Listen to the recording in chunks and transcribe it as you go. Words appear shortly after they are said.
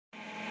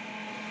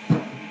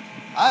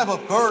I have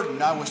a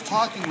burden. I was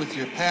talking with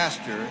your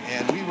pastor,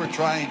 and we were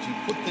trying to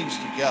put things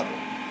together.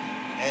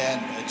 And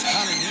it's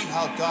kind of neat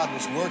how God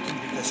was working,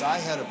 because I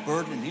had a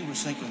burden, and he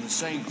was thinking the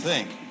same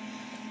thing.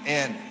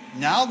 And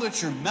now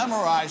that you're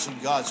memorizing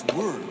God's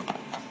Word,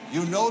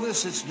 you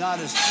notice it's not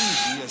as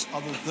easy as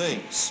other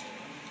things.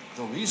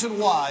 The reason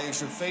why is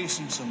you're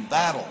facing some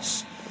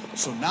battles.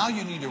 So now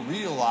you need to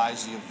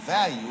realize the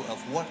value of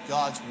what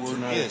God's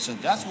Word is. And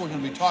that's what we're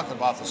going to be talking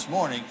about this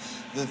morning,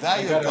 the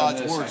value of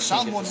God's Word.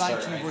 Psalm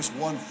 119 verse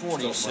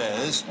 140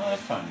 says,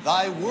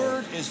 Thy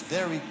Word is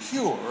very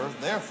pure,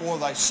 therefore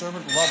thy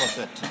servant loveth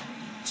it.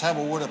 Let's have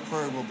a word of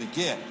prayer and we'll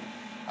begin.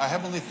 Our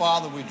Heavenly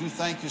Father, we do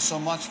thank you so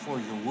much for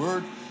your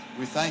Word.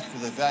 We thank you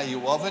for the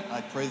value of it.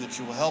 I pray that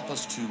you will help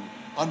us to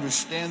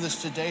understand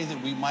this today,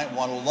 that we might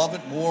want to love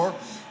it more,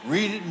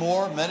 read it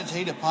more,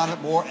 meditate upon it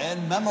more,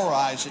 and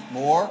memorize it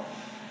more.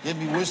 Give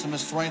me wisdom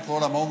and strength,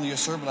 Lord. I'm only a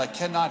servant. I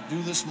cannot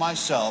do this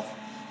myself.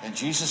 In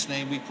Jesus'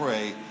 name we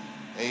pray.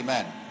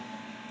 Amen.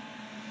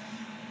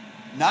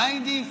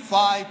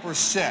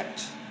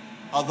 95%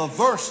 of the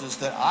verses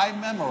that I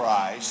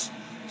memorize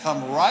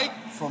come right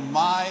from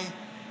my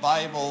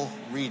Bible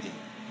reading.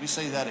 Let me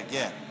say that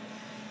again.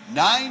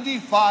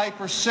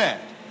 95%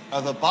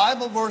 of the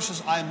Bible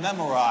verses I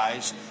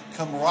memorize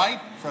come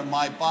right from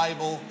my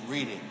Bible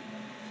reading.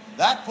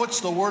 That puts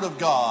the Word of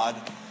God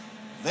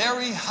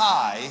very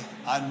high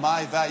on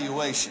my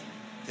valuation.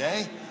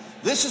 Okay?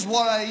 This is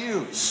what I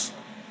use.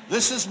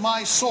 This is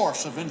my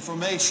source of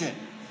information.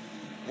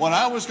 When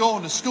I was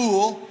going to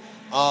school,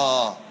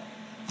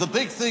 the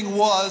big thing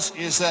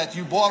is that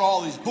you bought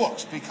all these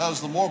books, because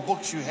the more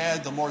books you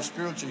had, the more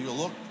spiritual you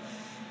looked.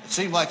 It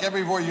seemed like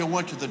everywhere you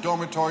went to the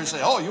dormitory,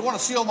 say, oh, you want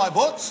to see all my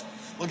books?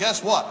 Well,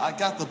 guess what? I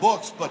got the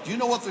books, but you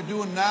know what they're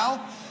doing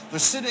now? They're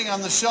sitting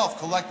on the shelf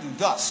collecting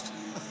dust.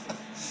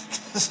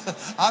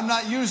 I'm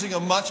not using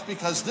them much,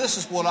 because this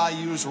is what I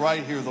use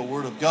right here, the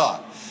Word of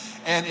God.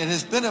 And it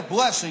has been a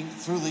blessing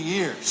through the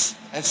years.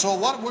 And so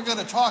what we're going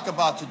to talk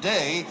about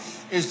today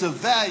is the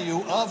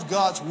value of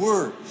God's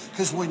Word.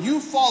 Because when you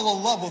fall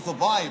in love with the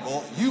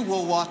Bible, you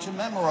will want to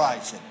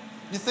memorize it.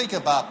 You think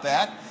about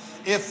that.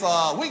 If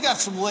we got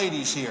some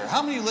ladies here.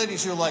 How many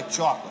ladies here like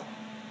chocolate?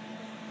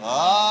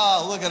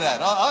 Ah, look at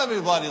that.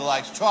 Everybody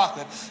likes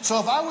chocolate. So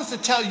if I was to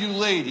tell you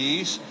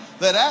ladies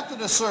that after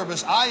the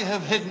service I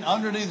have hidden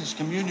underneath this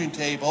communion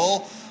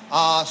table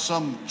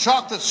some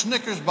chocolate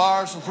Snickers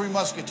bars and Three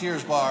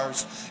Musketeers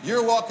bars,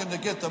 you're welcome to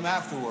get them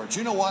afterwards.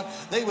 You know what?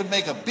 They would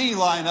make a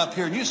beeline up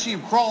here, and you see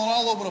them crawling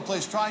all over the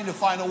place trying to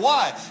find a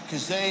why.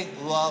 Because they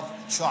love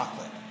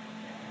chocolate.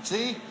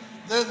 See?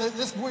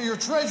 This, where your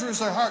treasure is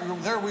their heart,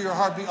 there will your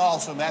heart be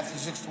also, Matthew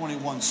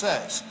 6:21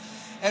 says.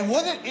 And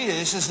what it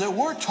is that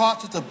we're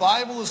taught that the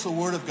Bible is the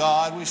Word of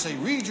God. We say,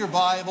 read your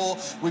Bible.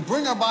 We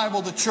bring our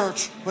Bible to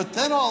church. But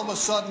then all of a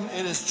sudden,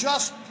 it is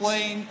just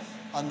plain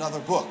another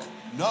book.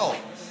 No.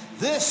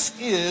 This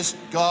is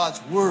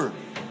God's Word.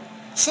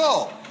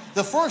 So,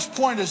 the first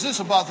point is this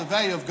about the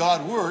value of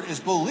God's Word, is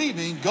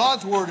believing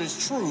God's Word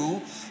is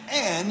true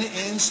and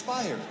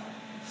inspired.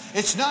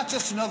 It's not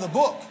just another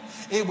book.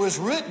 It was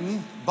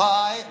written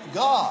by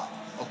God.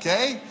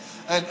 Okay?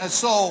 And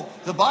so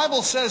the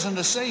Bible says in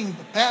the same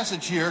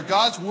passage here,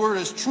 God's Word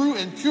is true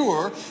and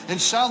pure. In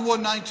Psalm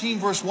 119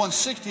 verse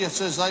 160 it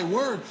says, Thy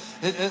Word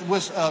it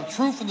was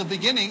true from the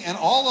beginning, and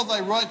all of thy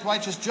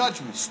righteous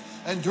judgments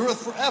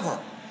endureth forever.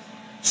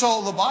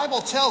 So the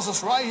Bible tells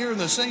us right here in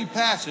the same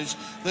passage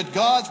that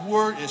God's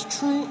Word is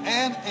true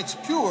and it's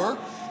pure,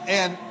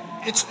 and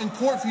it's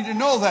important for you to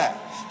know that.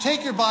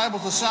 Take your Bible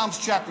to Psalms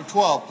chapter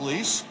 12,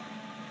 please.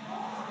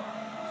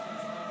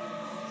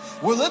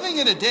 We're living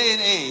in a day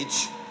and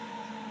age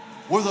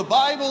where the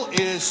Bible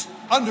is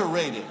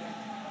underrated.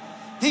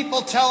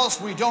 People tell us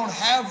we don't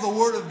have the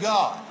Word of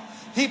God.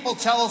 People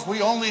tell us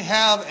we only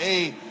have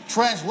a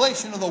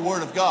translation of the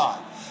Word of God.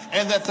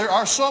 And that there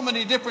are so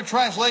many different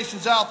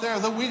translations out there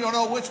that we don't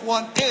know which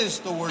one is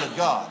the Word of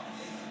God.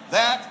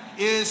 That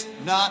is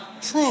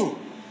not true.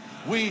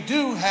 We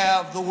do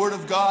have the Word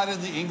of God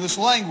in the English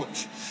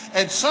language.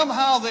 And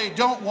somehow they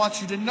don't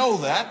want you to know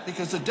that,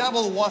 because the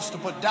devil wants to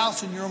put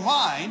doubts in your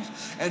mind.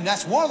 And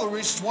that's one of the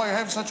reasons why you're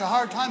having such a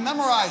hard time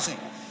memorizing,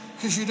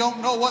 because you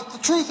don't know what the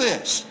truth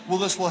is. Well,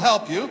 this will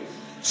help you.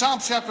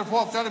 Psalms chapter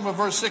 12, starting with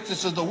verse 6, it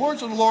says, The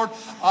words of the Lord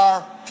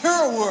are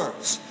pure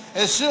words,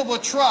 as silver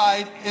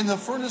tried in the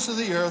furnace of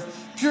the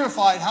earth,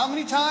 purified how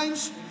many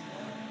times?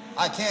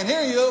 I can't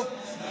hear you.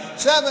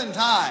 7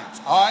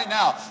 times. All right,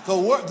 now,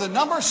 the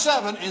number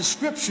 7 in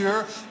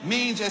Scripture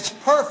means it's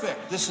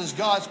perfect. This is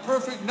God's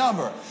perfect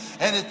number.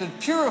 And it's been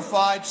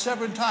purified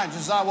 7 times.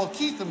 As I will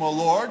keep them, O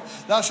Lord,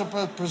 thou shalt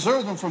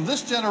preserve them from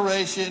this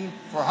generation.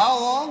 For how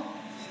long?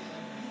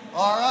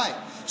 All right.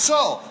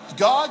 So,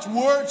 God's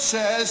Word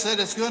says that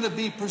it's going to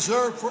be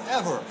preserved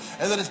forever,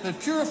 and that it's been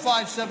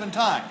purified 7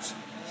 times.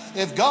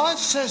 If God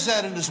says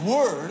that in His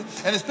Word,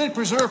 and it's been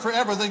preserved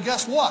forever, then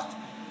guess what?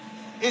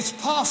 It's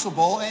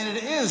possible, and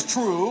it is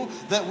true,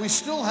 that we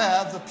still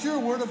have the pure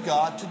Word of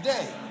God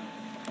today.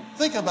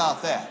 Think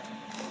about that.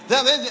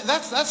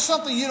 That's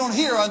something you don't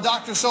hear on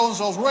Dr.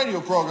 So-and-so's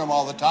radio program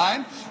all the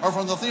time, or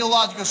from the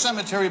theological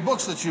seminary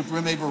books that you've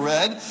maybe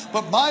read.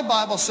 But my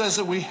Bible says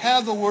that we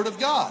have the Word of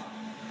God.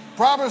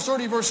 Proverbs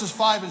 30 verses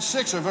 5 and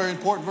 6 are very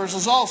important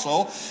verses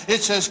also.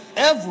 It says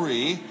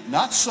every,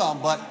 not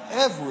some, but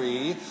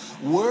every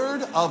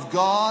word of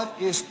God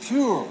is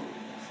pure.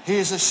 He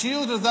is a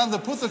shield to them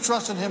that put their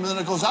trust in him. And then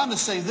it goes on to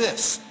say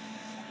this,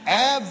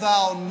 add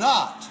thou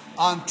not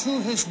unto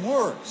his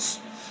words,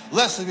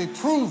 lest they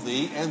reprove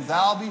thee, and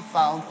thou be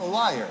found a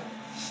liar.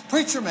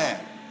 Preacher man,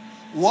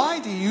 why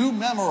do you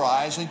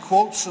memorize and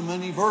quote so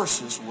many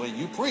verses when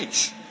you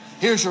preach?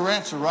 Here's your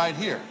answer right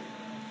here.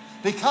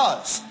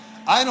 Because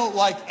I don't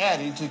like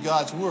adding to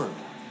God's Word.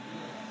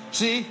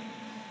 See,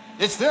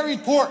 it's very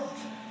important.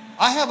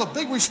 I have a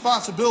big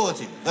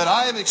responsibility that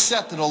I have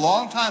accepted a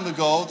long time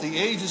ago at the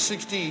age of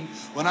 16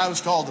 when I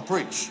was called to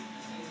preach.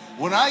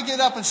 When I get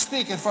up and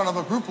speak in front of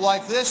a group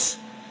like this,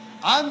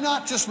 I'm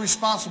not just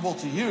responsible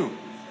to you.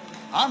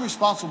 I'm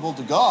responsible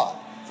to God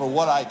for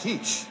what I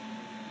teach.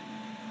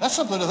 That's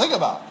something to think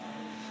about.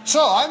 So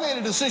I made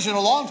a decision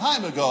a long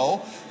time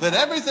ago that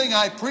everything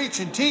I preach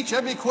and teach,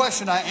 every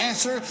question I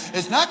answer,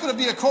 is not going to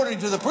be according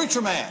to the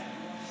preacher man.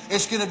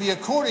 It's going to be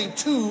according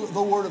to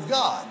the Word of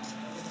God.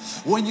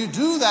 When you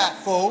do that,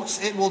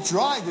 folks, it will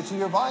drive you to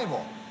your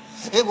Bible.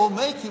 It will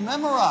make you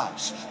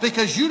memorize.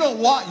 Because you don't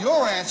want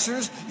your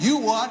answers, you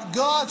want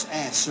God's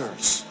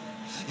answers.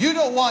 You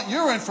don't want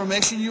your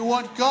information, you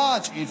want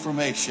God's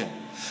information.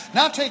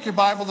 Now take your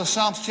Bible to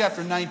Psalms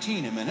chapter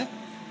 19 a minute.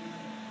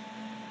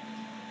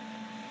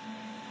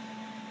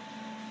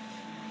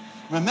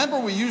 Remember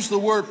we used the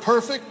word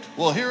perfect?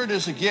 Well, here it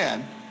is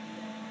again.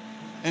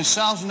 In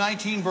Psalms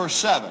 19 verse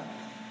 7.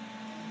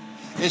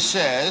 It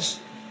says,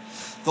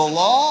 the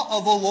law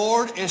of the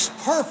Lord is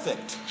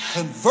perfect,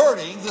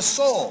 converting the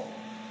soul.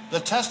 The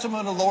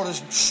testament of the Lord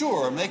is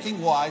sure, making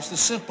wise the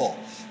simple.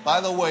 By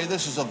the way,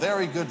 this is a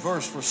very good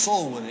verse for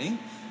soul winning.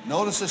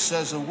 Notice it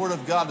says the Word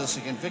of God is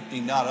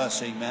convicting, not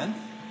us, amen?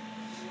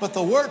 But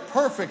the word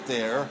perfect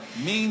there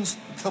means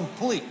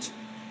complete.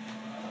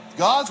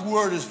 God's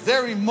Word is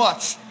very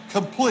much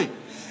complete.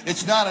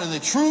 It's not in the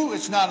true,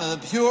 it's not in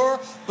the pure,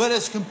 but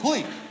it's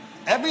complete.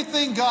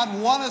 Everything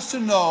God wants us to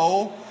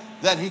know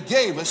that He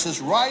gave us is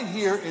right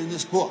here in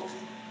this book.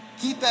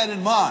 Keep that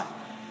in mind.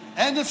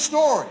 End of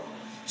story.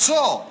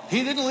 So,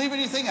 He didn't leave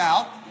anything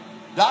out.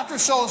 Dr.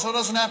 So-and-so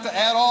doesn't have to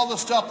add all the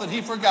stuff that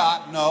he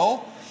forgot.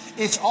 No,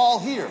 it's all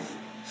here.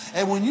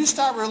 And when you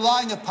start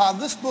relying upon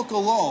this book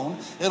alone,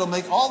 it'll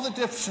make all the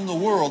difference in the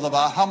world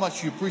about how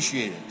much you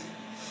appreciate it.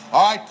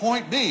 All right,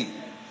 point B.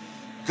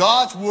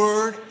 God's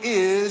Word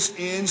is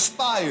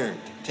inspired.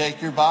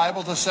 Take your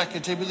Bible to 2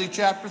 Timothy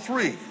chapter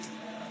 3.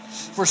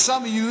 For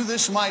some of you,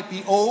 this might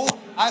be old.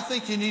 I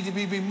think you need to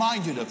be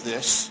reminded of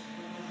this.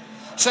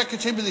 2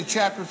 Timothy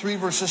chapter 3,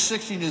 verses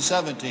 16 and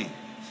 17.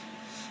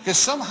 Because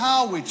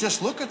somehow we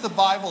just look at the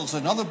Bible as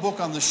another book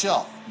on the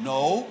shelf.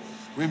 No,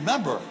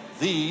 remember,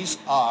 these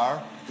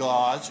are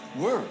God's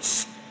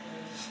words.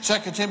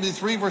 2 Timothy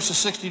 3, verses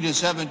 16 and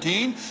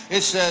 17,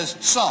 it says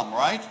some,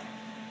 right?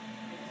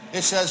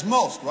 It says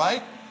most,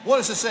 right? What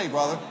does it say,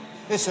 brother?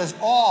 It says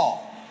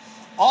all.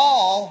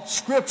 All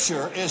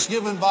Scripture is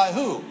given by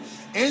who?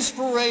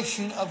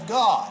 Inspiration of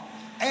God,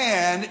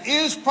 and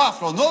is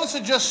profitable. Notice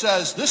it just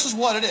says, this is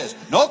what it is.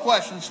 No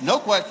questions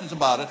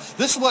about it.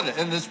 This is what it is.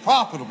 And it's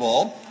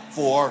profitable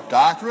for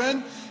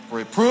doctrine, for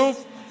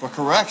reproof, for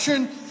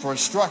correction, for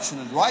instruction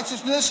in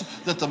righteousness,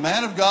 that the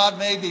man of God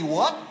may be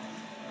what?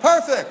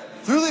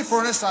 Perfect. Truly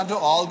furnished unto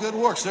all good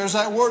works. There's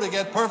that word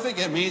again, perfect.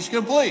 It means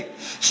complete.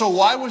 So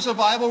why was the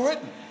Bible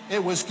written?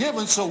 It was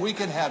given so we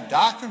could have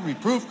doctrine,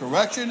 reproof,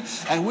 correction,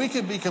 and we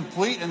could be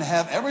complete and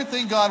have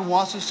everything God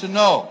wants us to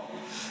know.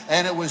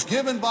 And it was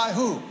given by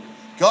who?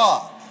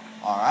 God.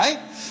 All right?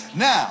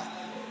 Now,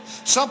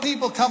 some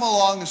people come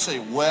along and say,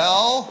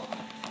 well,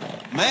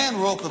 man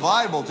wrote the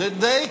Bible, didn't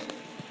they?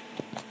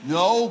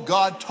 No,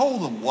 God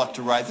told them what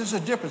to write. There's a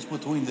difference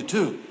between the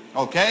two.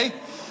 Okay?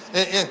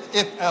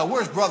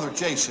 Where's Brother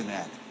Jason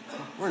at?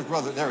 Where's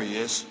Brother? There he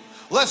is.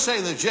 Let's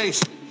say that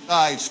Jason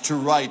decides to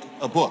write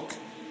a book.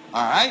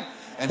 All right?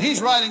 And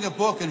he's writing a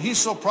book, and he's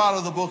so proud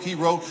of the book he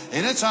wrote,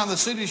 and it's on the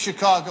city of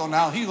Chicago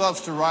now. He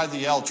loves to ride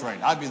the L train.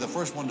 I'd be the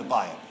first one to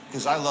buy it,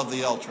 because I love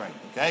the L train,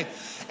 okay?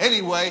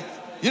 Anyway,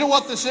 you know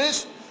what this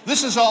is?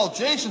 This is all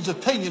Jason's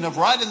opinion of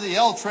riding the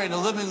L train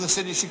and living in the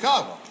city of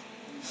Chicago.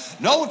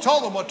 No one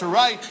told him what to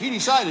write. He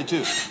decided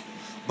to.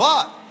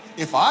 But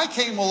if I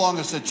came along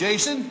and said,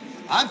 Jason,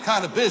 I'm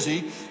kind of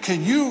busy.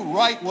 Can you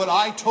write what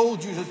I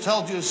told you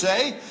to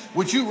say?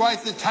 Would you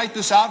type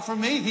this out for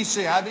me? He'd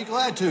say, I'd be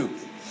glad to.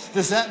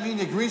 Does that mean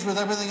he agrees with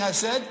everything I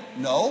said?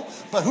 No.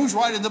 But who's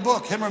writing the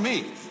book, him or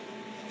me?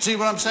 See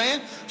what I'm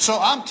saying? So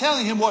I'm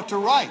telling him what to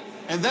write.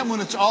 And then when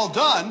it's all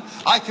done,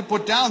 I can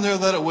put down there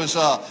that it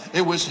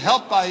was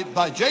helped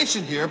by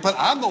Jason here, but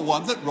I'm the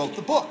one that wrote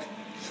the book.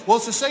 Well,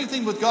 it's the same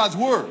thing with God's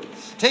Word.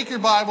 Take your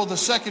Bible to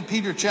 2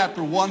 Peter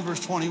chapter 1,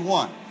 verse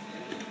 21.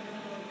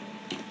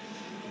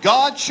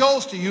 God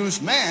chose to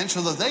use man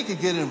so that they could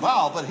get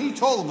involved, but He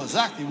told them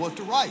exactly what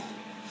to write.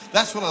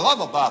 That's what I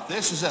love about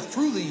this, is that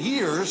through the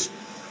years,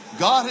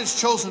 God has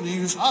chosen to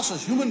use us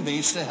as human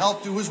beings to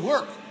help do his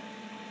work.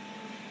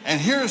 And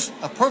here's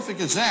a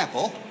perfect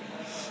example.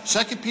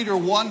 2 Peter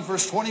 1,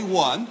 verse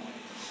 21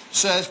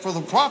 says, for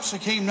the prophecy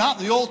came not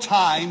in the old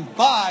time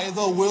by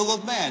the will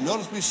of man.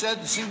 Notice we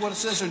said, see what it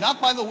says here,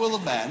 not by the will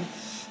of man,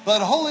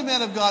 but a holy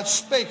man of God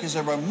spake as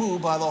they were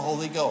moved by the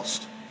Holy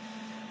Ghost.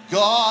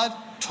 God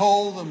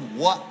told them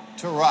what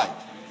to write.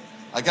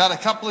 I got a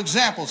couple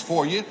examples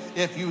for you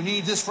if you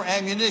need this for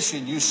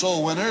ammunition, you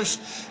soul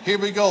winners. Here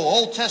we go.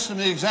 Old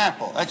Testament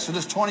example.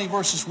 Exodus 20,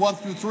 verses 1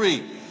 through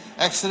 3.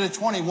 Exodus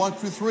 20, 1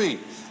 through 3.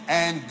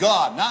 And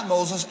God, not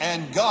Moses,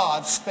 and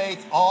God spake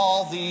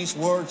all these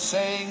words,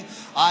 saying,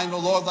 I am the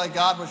Lord thy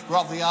God, which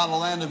brought thee out of the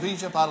land of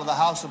Egypt, out of the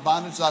house of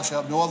bondage. Thou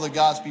shalt have no other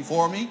gods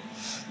before me.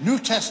 New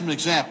Testament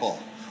example.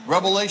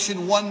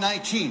 Revelation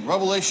 1:19.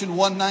 Revelation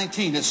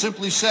 1:19. It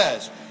simply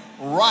says,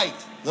 write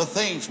the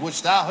things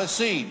which thou hast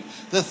seen,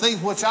 the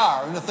things which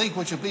are, and the things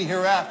which will be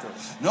hereafter.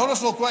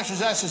 Notice no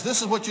questions asked. Says,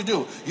 this is what you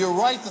do. You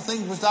write the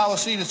things which thou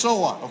hast seen, and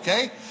so on.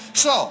 Okay?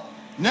 So,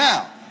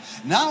 now,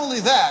 not only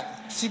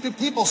that, see,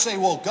 people say,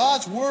 well,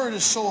 God's word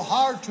is so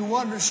hard to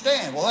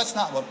understand. Well, that's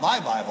not what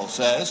my Bible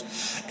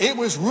says. It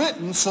was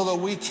written so that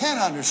we can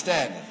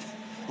understand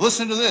it.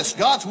 Listen to this.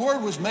 God's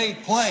word was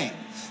made plain.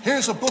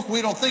 Here's a book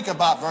we don't think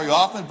about very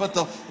often, but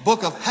the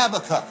book of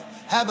Habakkuk.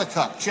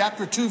 Habakkuk,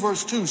 chapter 2,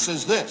 verse 2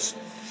 says this.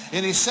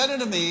 And he said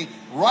unto me,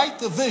 write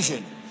the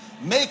vision,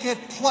 make it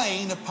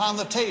plain upon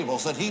the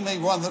tables, that he may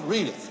run that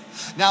readeth.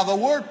 Now, the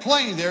word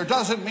plain there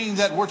doesn't mean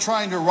that we're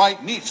trying to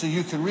write neat so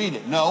you can read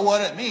it. No,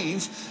 what it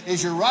means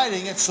is you're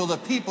writing it so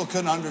that people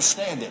can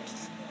understand it.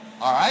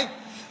 All right?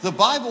 The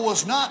Bible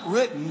was not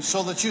written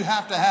so that you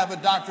have to have a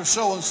Dr.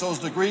 So-and-so's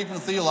degree from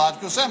the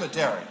theological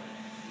seminary.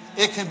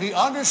 It can be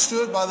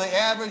understood by the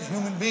average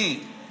human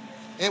being.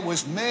 It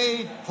was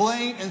made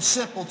plain and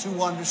simple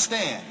to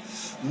understand.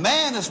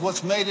 Man is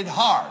what's made it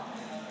hard.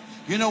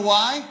 You know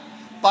why?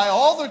 By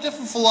all their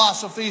different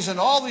philosophies and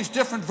all these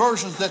different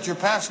versions that your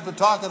pastor's been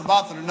talking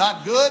about that are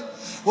not good,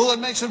 well, it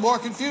makes it more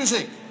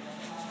confusing.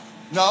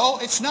 No,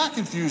 it's not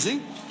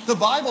confusing. The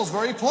Bible's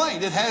very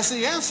plain. It has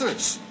the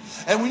answers.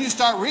 And when you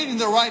start reading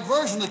the right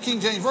version, the King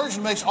James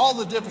Version makes all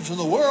the difference in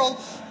the world.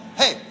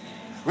 Hey,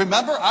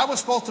 remember, I was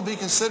supposed to be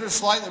considered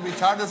slightly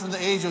retarded from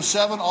the age of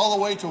 7 all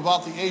the way to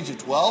about the age of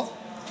 12.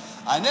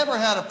 I never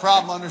had a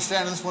problem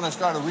understanding this when I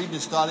started reading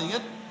and studying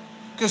it,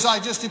 because I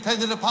just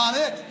depended upon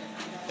it.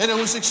 And it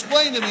was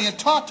explained to me and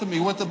taught to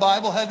me what the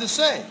Bible had to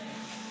say.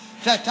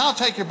 Now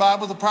take your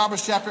Bible to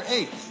Proverbs chapter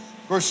 8,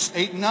 verses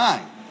 8 and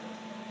 9.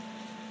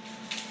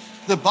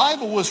 The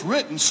Bible was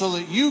written so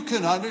that you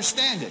can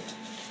understand it.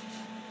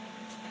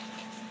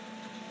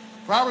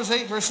 Proverbs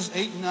 8, verses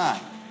 8 and 9.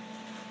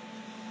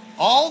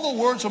 All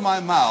the words of my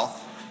mouth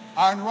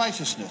are in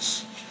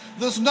righteousness.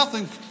 There's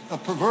nothing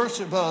perverse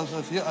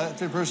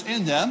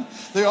in them.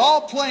 They're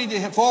all plain to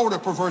him, forward or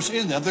perverse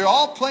in them. They're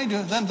all plain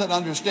to them that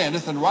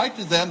understandeth, and right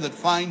to them that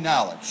find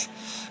knowledge.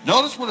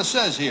 Notice what it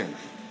says here.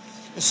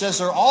 It says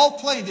they're all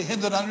plain to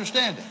him that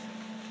understandeth.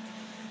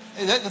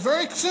 It's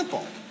very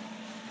simple.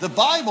 The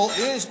Bible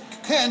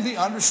can be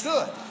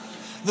understood.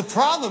 The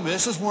problem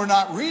is we're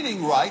not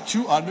reading right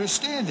to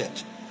understand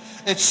it.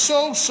 It's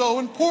so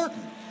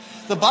important.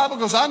 The Bible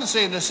goes on to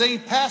say in the same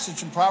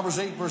passage in Proverbs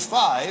 8, verse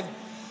 5,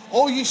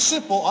 O ye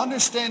simple,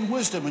 understand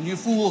wisdom, and you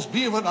fools,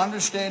 be of an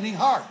understanding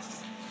heart.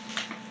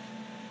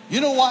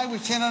 You know why we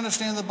can't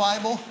understand the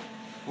Bible?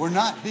 We're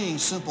not being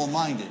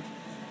simple-minded.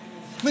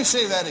 Let me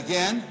say that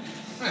again.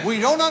 We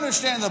don't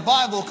understand the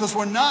Bible because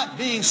we're not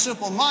being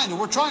simple-minded.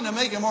 We're trying to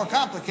make it more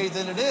complicated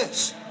than it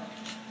is.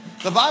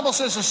 The Bible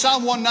says in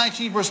Psalm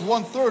 119, verse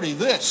 130,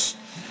 this.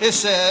 It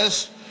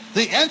says,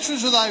 the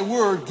entrance of thy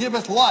word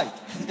giveth light.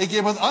 It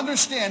giveth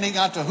understanding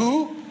unto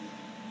who?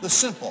 The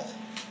simple.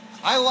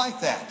 I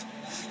like that.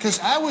 Because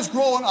I was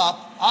growing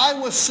up, I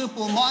was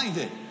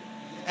simple-minded.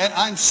 And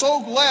I'm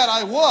so glad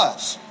I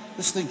was.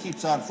 This thing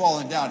keeps on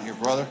falling down here,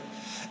 brother.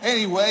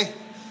 Anyway,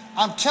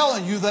 I'm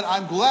telling you that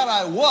I'm glad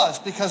I was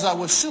because I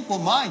was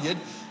simple-minded.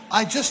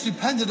 I just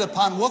depended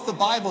upon what the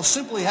Bible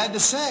simply had to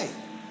say.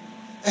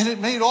 And it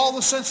made all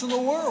the sense in the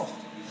world.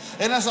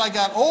 And as I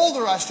got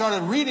older, I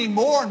started reading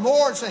more and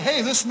more and say,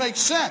 hey, this makes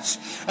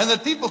sense. And then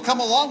people come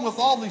along with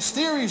all these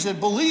theories and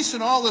beliefs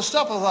and all this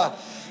stuff. I thought,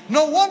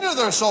 no wonder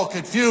they're so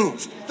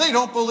confused. They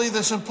don't believe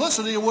the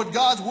simplicity of what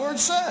God's Word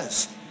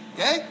says.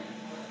 Okay?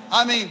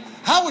 I mean,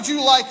 how would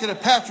you like it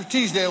if Pastor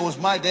Teasdale was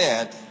my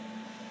dad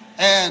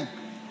and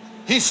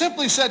he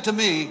simply said to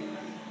me,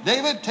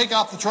 David, take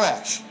out the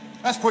trash.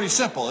 That's pretty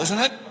simple, isn't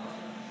it?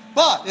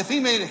 But if he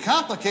made it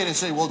complicated and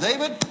say, well,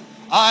 David,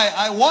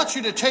 I want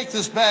you to take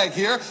this bag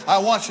here, I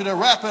want you to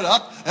wrap it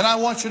up, and I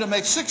want you to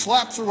make 6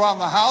 laps around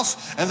the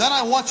house, and then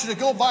I want you to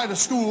go by to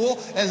school,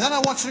 and then I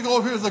want you to go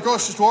over here to the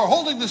grocery store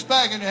holding this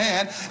bag in your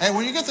hand, and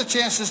when you get the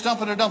chance, just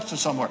dump it in a dumpster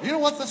somewhere. You know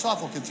what? That's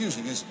awful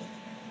confusing, isn't it?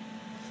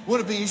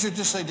 Would it be easier to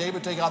just say,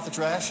 David, take out the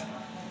trash?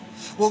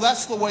 Well,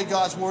 that's the way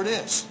God's Word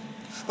is.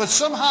 But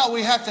somehow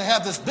we have to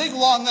have this big,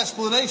 long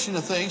explanation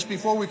of things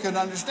before we can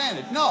understand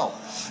it. No.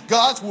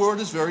 God's Word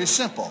is very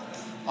simple.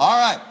 All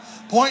right.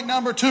 Point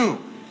number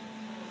 2.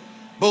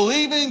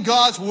 Believing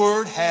God's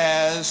word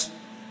has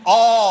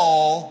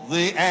all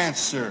the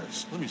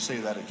answers. Let me say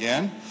that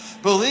again.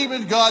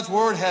 Believing God's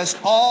word has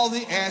all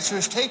the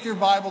answers. Take your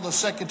Bible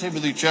to 2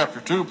 Timothy chapter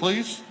 2,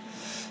 please.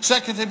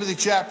 2 Timothy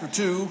chapter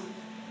 2,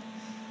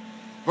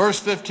 verse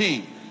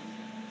 15.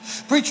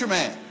 Preacher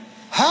man,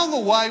 how in the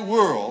wide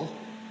world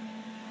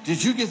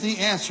did you get the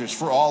answers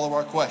for all of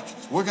our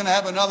questions? We're going to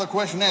have another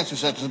question and answer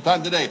session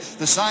sometime today.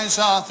 The science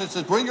office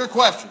says, bring your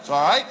questions,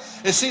 all right?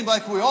 It seems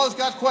like we always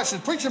got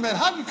questions. Preacher man,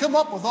 how did you come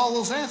up with all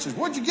those answers?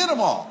 Where'd you get them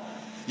all?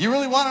 You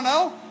really want to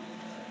know?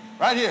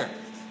 Right here.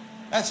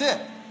 That's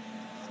it.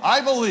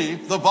 I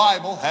believe the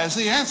Bible has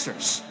the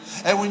answers.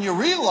 And when you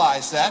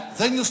realize that,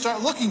 then you'll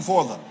start looking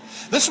for them.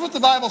 This is what the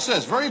Bible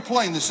says, very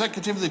plain, the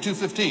 2 Timothy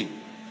 2:15.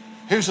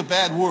 Here's a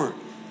bad word.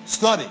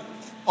 Study.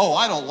 Oh,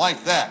 I don't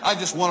like that. I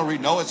just want to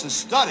read. No, it says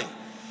study.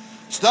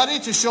 Study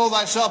to show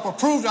thyself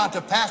approved unto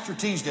Pastor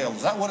Teasdale.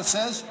 Is that what it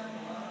says?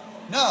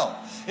 No.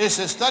 It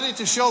says study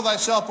to show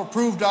thyself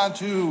approved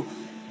unto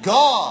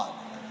God,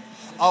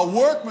 a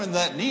workman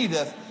that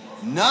needeth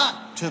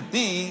not to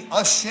be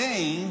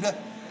ashamed,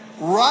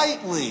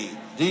 rightly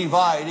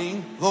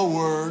dividing the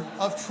word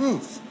of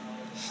truth.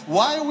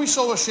 Why are we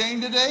so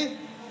ashamed today?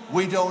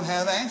 We don't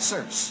have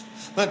answers.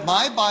 But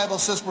my Bible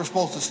says we're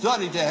supposed to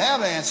study to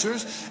have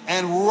answers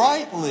and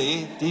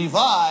rightly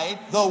divide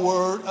the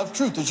word of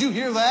truth. Did you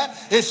hear that?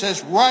 It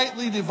says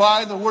rightly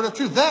divide the word of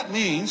truth. That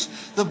means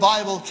the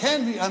Bible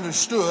can be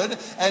understood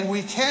and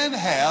we can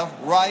have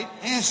right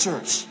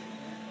answers.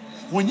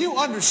 When you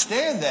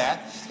understand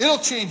that, it'll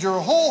change your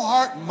whole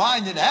heart,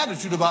 mind, and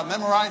attitude about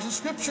memorizing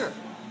Scripture.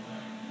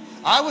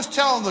 I was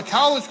telling the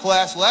college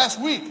class last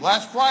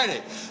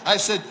Friday, I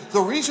said,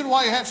 the reason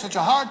why you have such a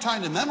hard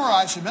time to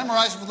memorize, you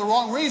memorize it for the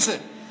wrong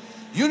reason.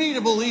 You need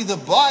to believe the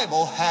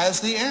Bible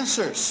has the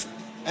answers.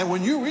 And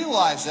when you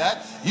realize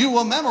that, you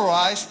will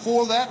memorize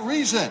for that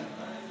reason.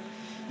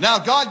 Now,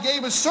 God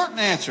gave us certain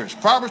answers.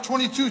 Proverbs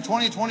 22,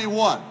 20,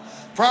 21.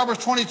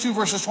 Proverbs 22,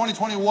 verses 20,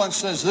 21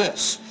 says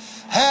this.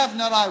 Have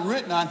not I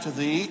written unto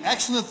thee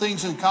excellent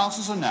things and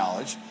counsels of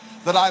knowledge,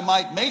 that I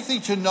might make thee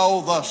to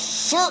know the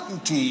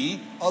certainty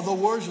of the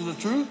words of the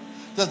truth,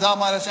 that thou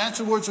mightest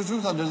answer words of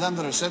truth unto them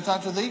that are sent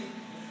unto thee?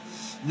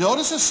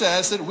 Notice it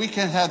says that we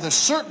can have the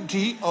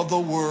certainty of the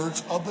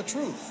words of the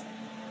truth.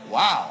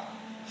 Wow.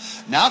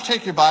 Now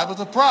take your Bible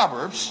to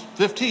Proverbs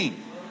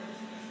 15.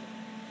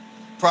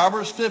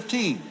 Proverbs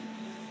 15.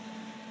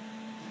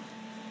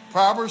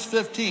 Proverbs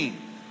 15.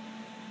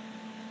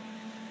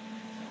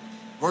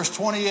 Verse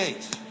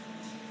 28.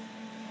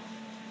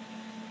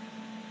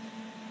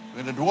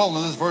 We're going to dwell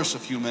on this verse a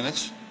few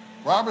minutes.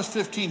 Proverbs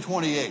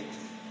 15:28.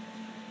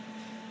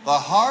 The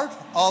heart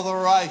of the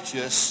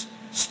righteous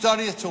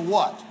studieth to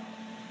what?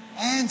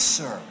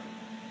 Answer.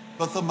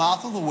 But the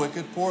mouth of the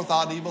wicked poureth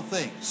out evil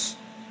things.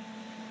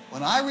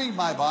 When I read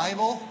my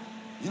Bible,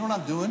 you know what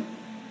I'm doing?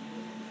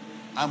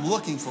 I'm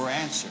looking for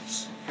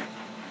answers.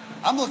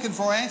 I'm looking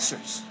for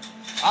answers.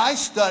 I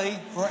study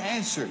for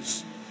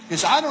answers.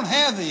 Because I don't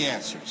have the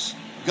answers.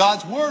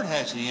 God's Word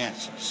has the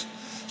answers.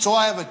 So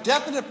I have a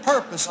definite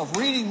purpose of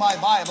reading my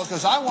Bible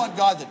because I want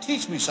God to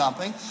teach me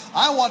something.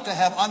 I want to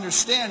have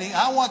understanding.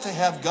 I want to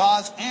have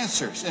God's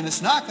answers. And it's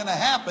not going to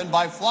happen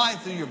by flying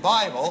through your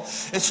Bible.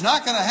 It's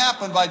not going to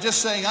happen by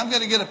just saying, I'm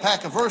going to get a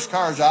pack of verse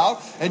cards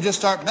out and just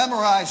start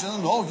memorizing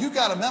them. No, you've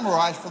got to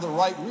memorize for the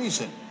right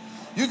reason.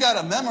 You've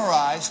got to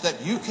memorize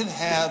that you can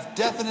have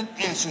definite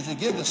answers to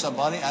give to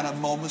somebody at a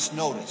moment's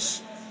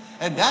notice.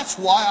 And that's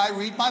why I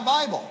read my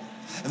Bible.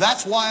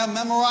 That's why I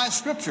memorize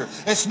Scripture.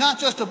 It's not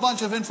just a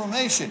bunch of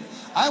information.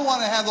 I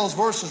want to have those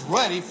verses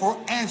ready for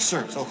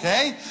answers,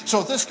 okay?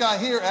 So if this guy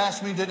here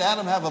asks me, did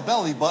Adam have a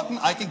belly button,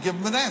 I can give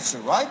him an answer,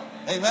 right?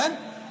 Amen?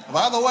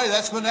 By the way,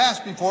 that's been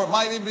asked before. It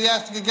might even be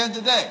asked again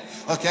today,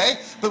 okay?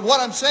 But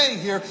what I'm saying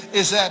here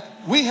is that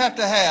we have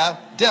to have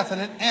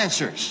definite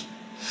answers.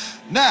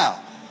 Now,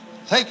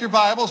 take your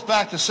Bibles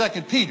back to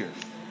 2 Peter,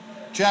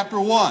 chapter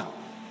 1.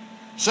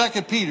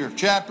 2 Peter,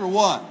 chapter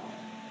 1.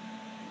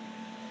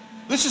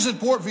 This is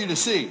important for you to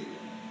see,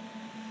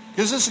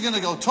 because this is going to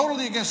go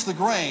totally against the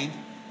grain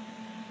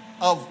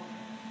of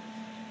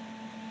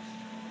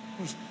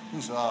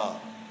whose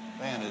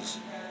band is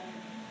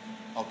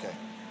okay.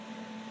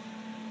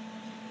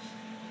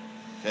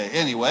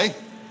 Anyway,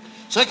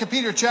 2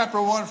 Peter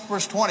chapter 1,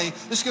 verse 20.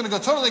 This is going to go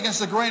totally against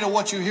the grain of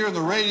what you hear in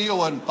the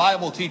radio and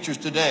Bible teachers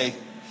today.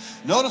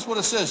 Notice what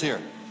it says here.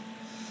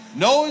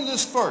 Knowing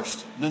this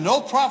first, that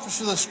no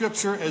prophecy of the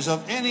Scripture is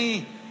of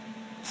any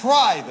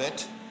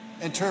private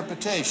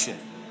interpretation.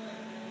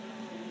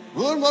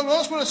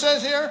 Notice what it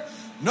says here?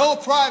 No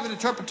private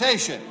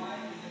interpretation.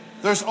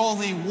 There's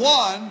only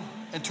one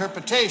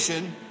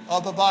interpretation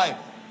of the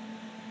Bible.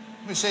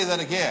 Let me say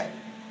that again.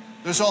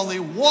 There's only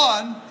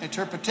one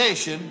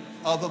interpretation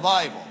of the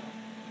Bible.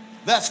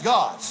 That's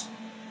God's.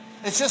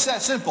 It's just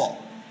that simple.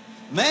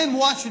 Man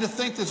wants you to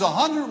think there's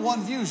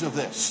 101 views of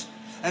this.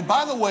 And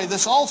by the way,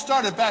 this all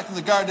started back in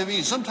the Garden of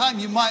Eden. Sometime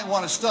you might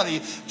want to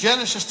study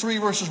Genesis 3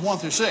 verses 1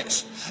 through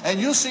 6. And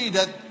you'll see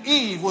that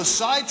Eve was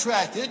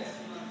sidetracked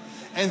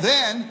And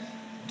then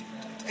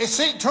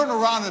Satan turned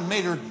around and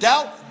made her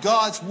doubt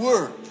God's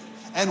word.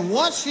 And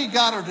once he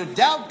got her to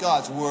doubt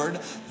God's word,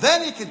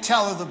 then he could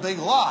tell her the big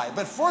lie.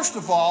 But first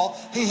of all,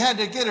 he had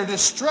to get her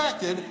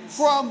distracted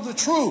from the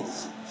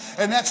truth.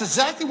 And that's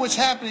exactly what's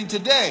happening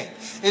today,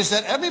 is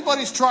that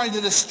everybody's trying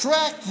to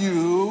distract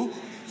you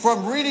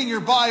from reading your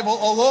Bible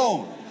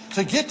alone,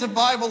 to get the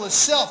Bible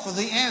itself for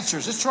the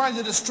answers. It's trying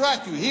to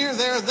distract you here,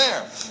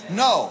 there.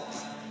 No.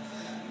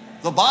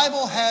 The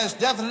Bible has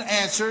definite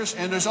answers,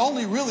 and there's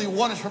only really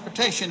one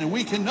interpretation, and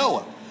we can know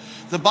it.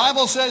 The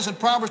Bible says in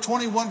Proverbs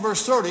 21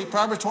 verse 30,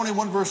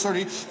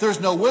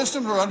 there's no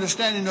wisdom nor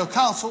understanding nor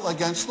counsel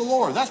against the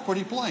Lord. That's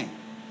pretty plain.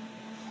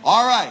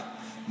 All right.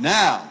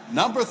 Now,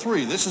 number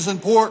 3, this is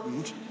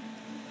important.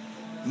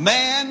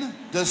 Man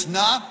does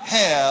not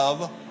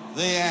have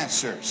the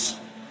answers.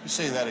 Let me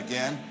say that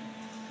again.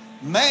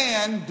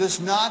 Man does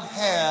not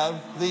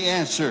have the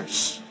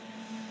answers.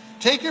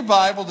 Take your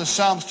Bible to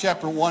Psalms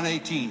chapter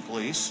 118,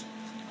 please.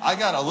 I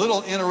got a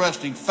little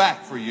interesting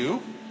fact for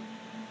you.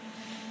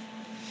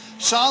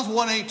 Psalms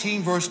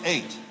 118, verse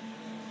 8.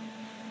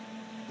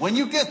 When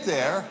you get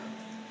there,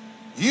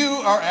 you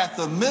are at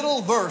the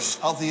middle verse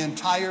of the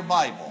entire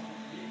Bible.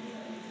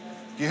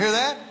 Do you hear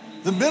that?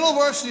 The middle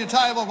verse of the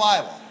entire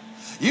Bible.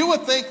 You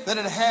would think that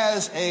it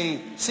has a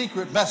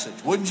secret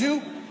message, wouldn't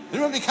you? It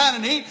would be kind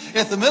of neat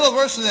if the middle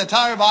verse of the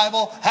entire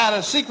Bible had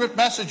a secret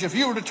message. If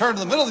you were to turn to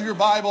the middle of your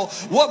Bible,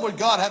 what would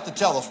God have to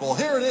tell us? Well,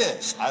 here it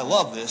is. I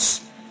love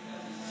this.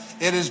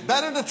 It is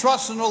better to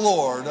trust in the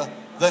Lord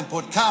than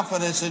put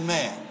confidence in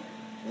man.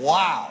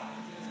 Wow.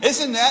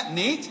 Isn't that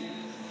neat?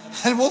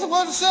 And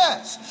what it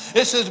says.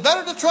 It says,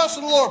 better to trust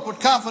in the Lord, put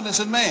confidence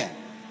in man.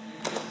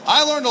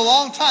 I learned a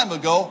long time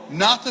ago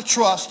not to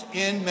trust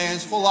in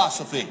man's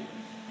philosophy.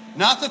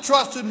 Not to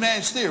trust in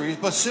man's theories,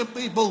 but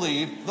simply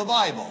believe the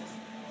Bible.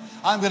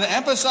 I'm going to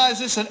emphasize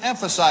this and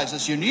emphasize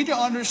this. You need to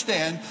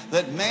understand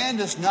that man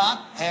does not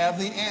have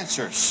the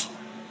answers.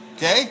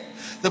 Okay?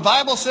 The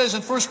Bible says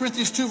in 1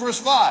 Corinthians 2 verse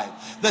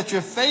 5 that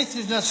your faith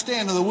does not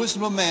stand in the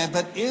wisdom of man,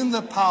 but in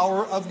the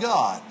power of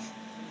God.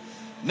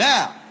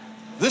 Now,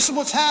 this is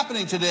what's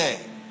happening today.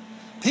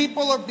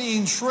 People are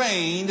being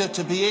trained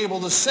to be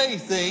able to say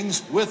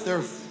things with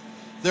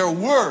their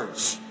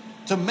words,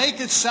 to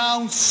make it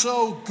sound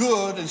so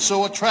good and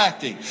so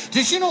attracting.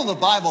 Did you know the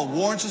Bible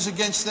warns us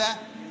against that?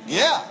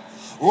 Yeah.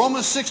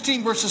 Romans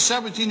 16 verses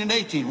 17 and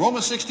 18.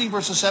 Romans 16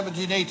 verses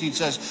 17 and 18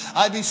 says,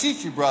 I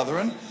beseech you,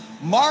 brethren,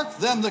 mark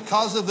them that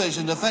cause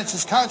division,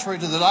 offenses contrary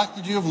to the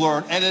doctrine you have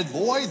learned, and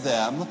avoid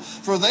them.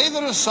 For they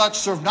that are such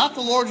serve not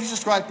the Lord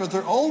Jesus Christ, but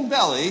their own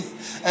belly,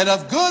 and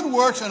of good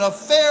works and of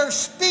fair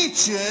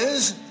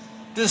speeches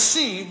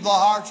deceive the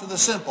hearts of the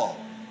simple.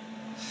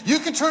 You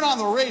can turn on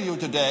the radio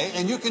today,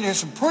 and you can hear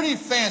some pretty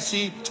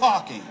fancy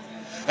talking.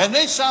 And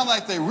they sound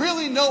like they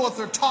really know what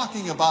they're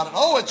talking about.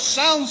 Oh, it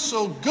sounds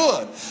so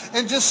good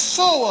and just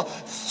so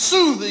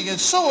soothing and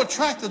so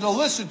attractive to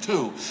listen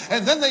to.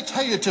 And then they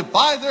tell you to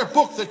buy their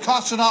book that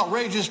costs an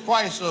outrageous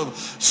price of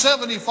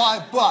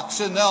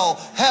 $75, and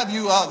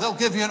they'll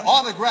give you an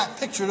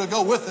autographed picture to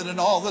go with it and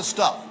all this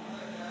stuff.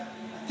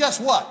 Guess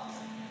what?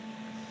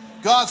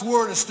 God's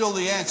word is still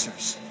the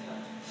answers.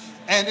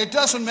 And it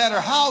doesn't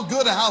matter how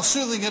good and how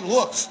soothing it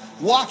looks.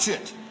 Watch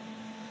it.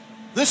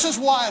 This is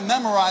why I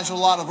memorize a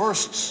lot of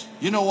verses.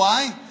 You know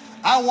why?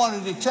 I want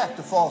to detect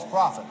a false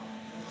prophet.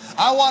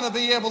 I want to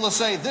be able to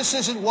say, this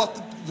isn't what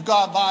the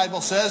God Bible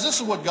says. This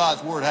is what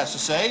God's word has to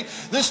say.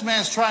 This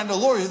man's trying to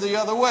lure you the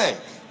other way.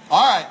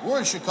 All right, we're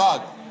in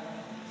Chicago.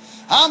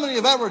 How many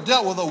have ever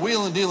dealt with a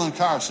wheeling dealing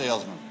car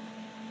salesman?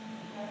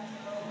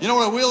 You know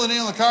what a wheeling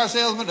dealing car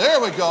salesman? There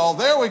we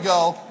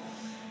go.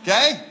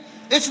 Okay?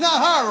 It's not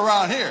hard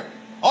around here.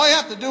 All you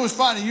have to do is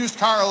find a used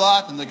car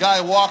lot, and the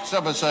guy walks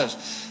up and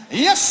says,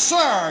 yes,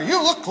 sir,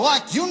 you look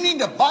like you need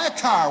to buy a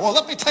car. Well,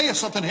 let me tell you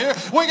something here.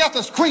 We got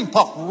this cream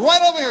puff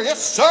right over here. Yes,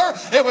 sir.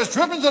 It was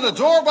driven to the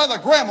door by the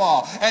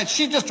grandma, and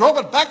she just drove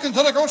it back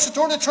into the grocery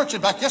store and the church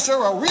and back. Yes,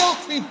 sir, a real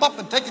cream puff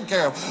and taken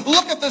care of.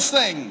 Look at this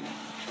thing.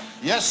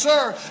 Yes,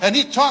 sir. And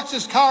he talks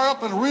his car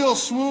up and real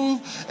smooth,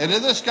 and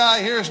if this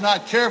guy here is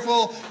not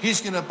careful,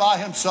 he's going to buy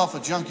himself a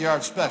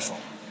junkyard special.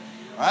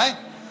 All right?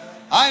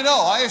 I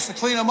know. I used to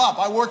clean them up.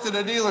 I worked at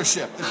a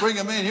dealership. They bring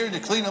them in here to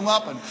clean them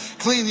up and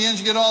clean the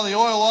engine, get all the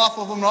oil off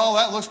of them and all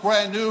that. Looks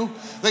brand new.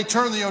 They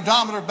turn the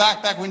odometer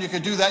back when you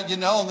could do that,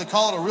 and they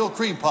call it a real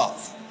cream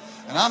puff.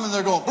 And I'm in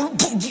there going,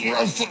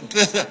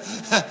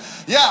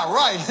 yeah,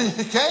 right.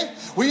 Okay?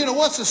 Well, you know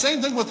what's the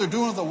same thing what they're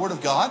doing with the Word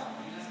of God?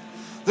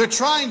 They're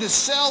trying to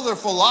sell their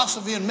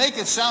philosophy and make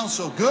it sound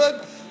so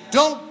good.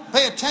 Don't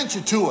pay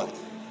attention to it.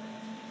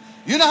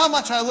 You know how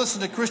much I listen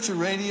to Christian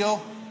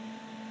radio?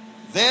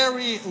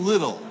 Very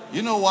little.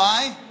 You know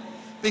why?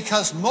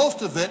 Because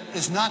most of it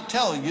is not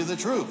telling you the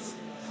truth.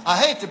 I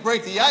hate to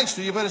break the ice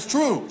to you, but it's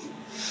true.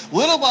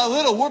 Little by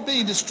little, we're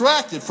being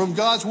distracted from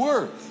God's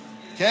Word.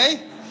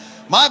 Okay?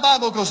 My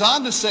Bible goes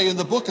on to say in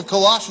the book of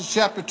Colossians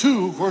chapter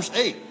 2, verse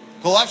 8.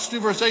 Colossians 2,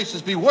 verse 8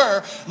 says,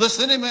 beware,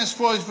 lest any man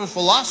spoil his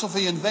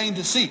philosophy in vain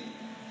deceit.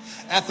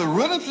 at the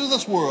rhythms of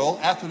this world,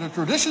 after the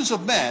traditions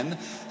of men,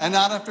 and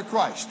not after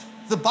Christ.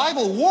 The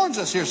Bible warns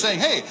us here, saying,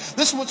 hey,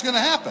 this is what's going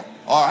to happen.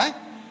 All right?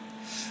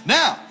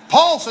 Now,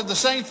 Paul said the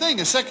same thing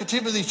in 2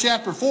 Timothy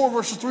chapter 4,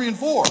 verses 3 and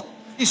 4.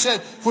 He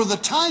said, for the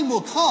time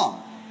will come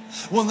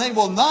when they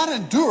will not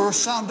endure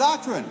sound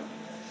doctrine,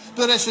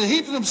 but they shall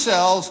heap to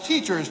themselves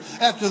teachers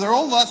after their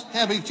own lust,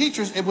 having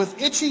teachers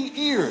with itching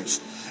ears.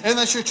 And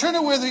they shall turn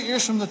away their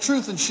ears from the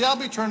truth and shall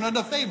be turned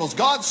unto fables.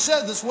 God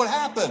said this would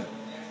happen.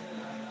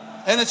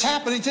 And it's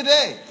happening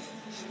today.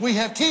 We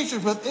have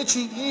teachers with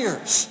itching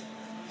ears.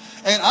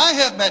 And I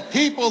have met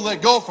people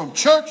that go from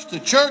church to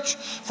church,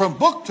 from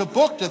book to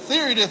book, to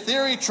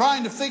theory,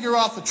 trying to figure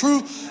out the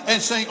truth and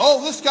saying,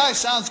 oh, this guy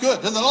sounds good.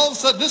 And then all of a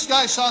sudden, this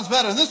guy sounds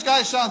better, and this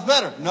guy sounds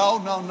better. No,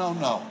 no, no,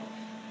 no.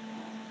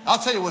 I'll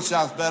tell you what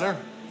sounds better.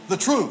 The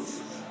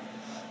truth.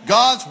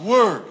 God's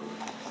Word.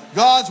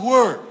 God's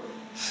Word.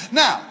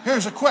 Now,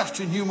 here's a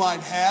question you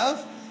might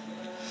have.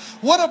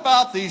 What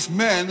about these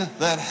men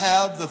that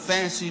have the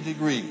fancy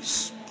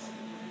degrees?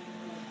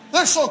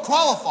 They're so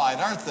qualified,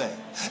 aren't they?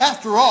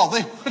 After all,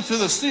 they went to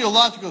the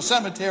theological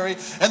seminary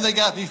and they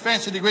got these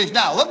fancy degrees.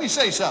 Now, let me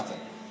say something.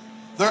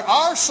 There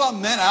are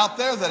some men out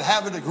there that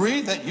have a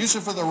degree that use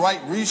it for the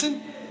right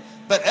reason,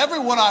 but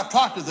everyone I've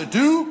talked to that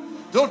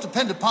don't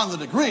depend upon the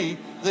degree,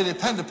 they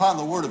depend upon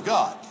the Word of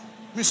God.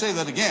 Let me say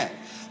that again.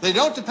 They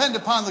don't depend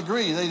upon the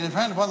degree, they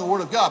depend upon the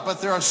Word of God,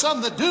 but there are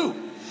some that do.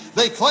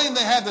 They claim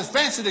they have this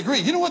fancy degree.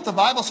 You know what the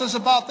Bible says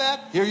about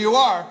that? Here you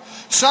are.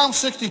 Psalm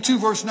 62,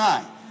 verse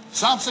 9.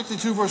 Psalm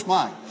 62, verse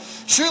 9.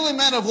 Surely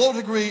men of low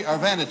degree are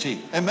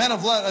vanity, and men of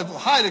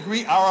high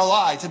degree are a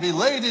lie, to be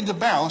laid into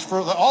balance,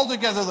 for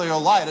altogether they are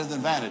lighter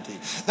than vanity.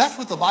 That's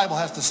what the Bible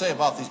has to say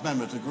about these men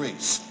with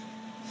degrees.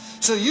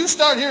 So you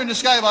start hearing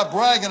this guy about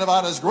bragging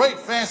about his great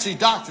fancy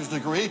doctor's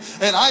degree,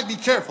 and I'd be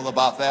careful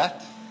about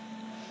that.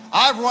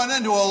 I've run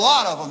into a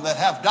lot of them that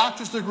have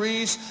doctor's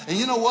degrees, and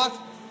you know what?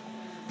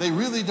 They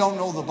really don't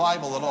know the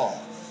Bible at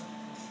all.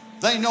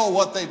 They know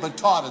what they've been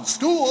taught in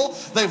school.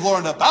 They've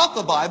learned about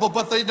the Bible,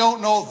 but they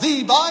don't know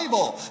the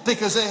Bible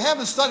because they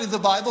haven't studied the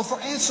Bible for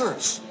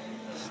answers.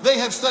 They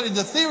have studied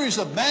the theories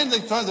of men,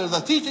 they've studied the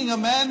teaching of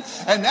men,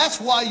 and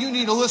that's why you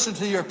need to listen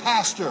to your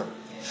pastor.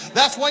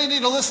 That's why you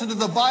need to listen to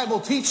the Bible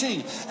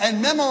teaching and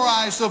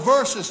memorize the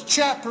verses,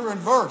 chapter and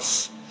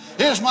verse.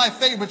 Here's my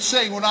favorite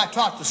saying when I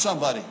talk to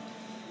somebody.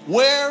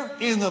 Where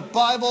in the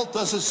Bible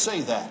does it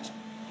say that?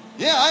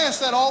 Yeah, I ask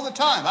that all the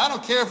time. I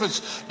don't care if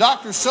it's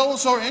Dr.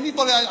 So-and-so or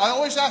anybody. I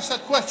always ask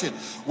that question.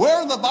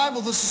 Where in the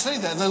Bible does it say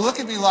that? And they look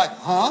at me like,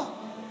 huh?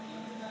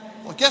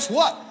 Well, guess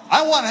what?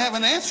 I want to have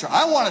an answer.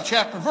 I want a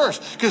chapter and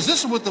verse because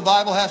this is what the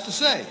Bible has to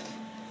say.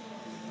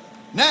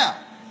 Now,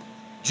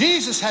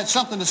 Jesus had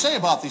something to say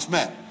about these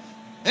men.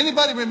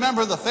 Anybody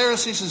remember the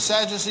Pharisees and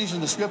Sadducees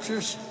in the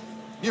Scriptures?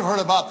 You've heard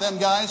about them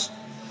guys?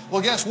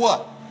 Well, guess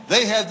what?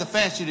 They had the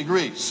fancy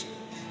degrees.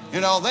 You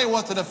know, they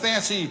went to the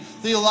fancy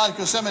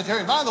theological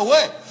seminary. By the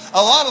way,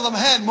 a lot of them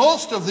had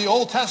most of the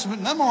Old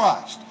Testament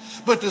memorized.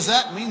 But does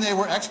that mean they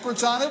were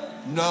experts on it?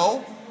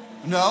 No.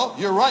 No,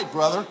 you're right,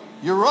 brother.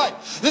 You're right.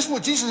 This is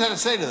what Jesus had to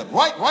say to them.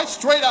 Right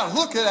straight out.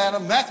 Look at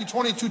them. Matthew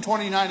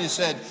 22:29, he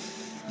said,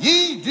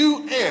 ye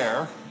do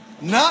err,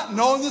 not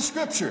knowing the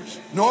Scriptures,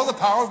 nor the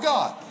power of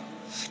God.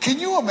 Can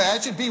you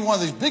imagine being one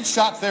of these big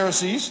shot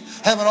Pharisees,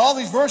 having all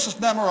these verses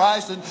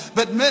memorized,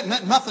 but meant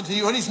nothing to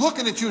you, and he's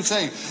looking at you and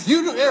saying,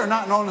 you do err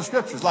not knowing the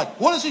Scriptures. Like,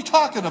 what is he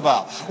talking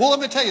about? Well, let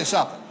me tell you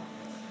something.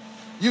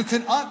 You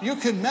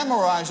can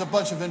memorize a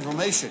bunch of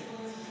information,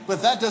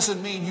 but that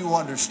doesn't mean you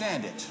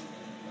understand it.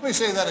 Let me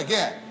say that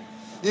again.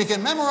 You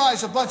can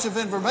memorize a bunch of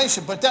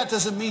information, but that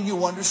doesn't mean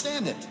you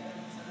understand it.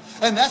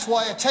 And that's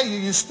why I tell you,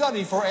 you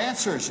study for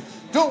answers.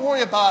 Don't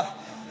worry about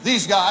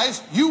these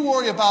guys. You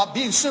worry about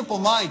being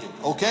simple-minded,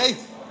 okay?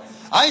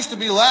 I used to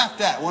be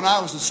laughed at when I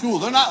was in school.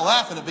 They're not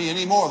laughing at me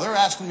anymore. They're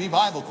asking me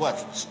Bible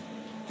questions,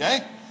 okay?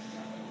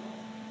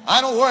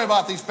 I don't worry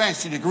about these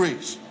fancy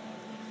degrees.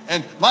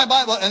 And my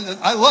Bible, and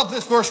I love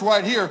this verse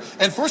right here.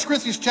 In 1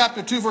 Corinthians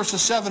chapter 2,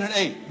 verses 7 and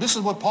 8. This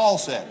is what Paul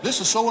said.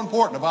 This is so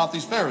important about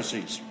these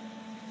Pharisees.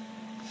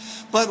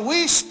 But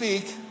we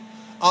speak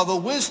of the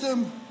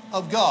wisdom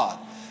of God,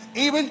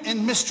 even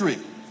in mystery,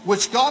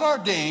 which God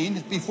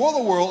ordained before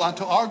the world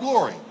unto our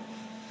glory,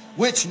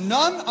 which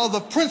none of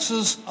the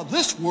princes of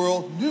this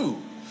world knew.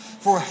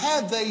 For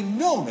had they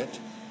known it,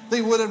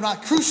 they would have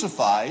not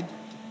crucified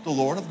the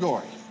Lord of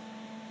glory.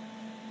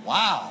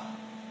 Wow.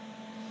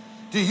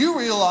 Do you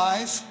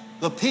realize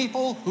the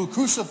people who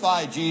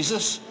crucified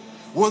Jesus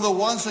were the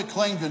ones that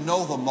claimed to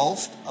know the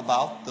most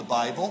about the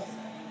Bible?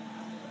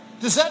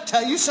 Does that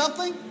tell you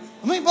something?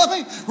 Let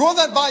me roll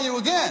that by you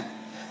again.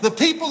 The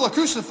people that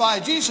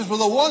crucified Jesus were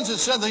the ones that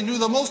said they knew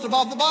the most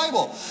about the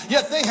Bible.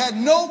 Yet they had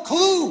no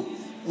clue.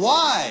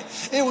 Why?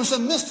 It was a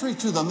mystery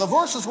to them. The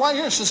verse is right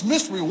here. It says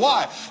mystery.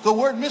 Why? The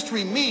word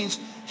mystery means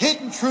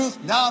hidden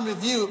truth now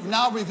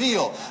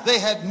revealed. They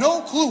had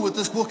no clue what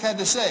this book had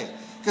to say.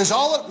 Because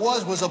all it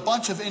was a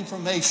bunch of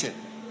information.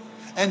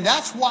 And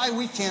that's why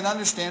we can't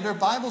understand our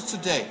Bibles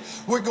today.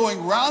 We're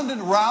going round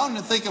and round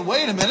and thinking,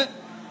 wait a minute.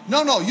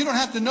 No, you don't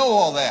have to know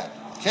all that.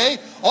 Okay?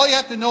 All you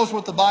have to know is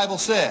what the Bible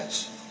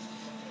says.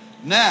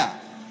 Now,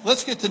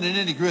 let's get to the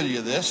nitty-gritty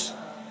of this.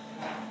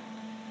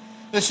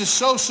 This is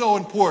so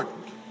important.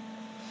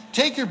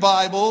 Take your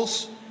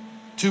Bibles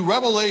to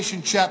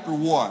Revelation chapter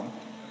 1,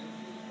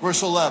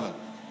 verse 11.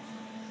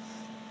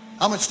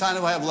 How much time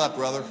do I have left,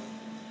 brother?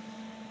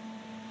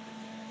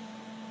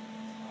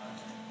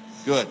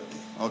 Good.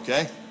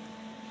 Okay.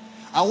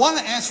 I want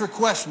to answer a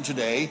question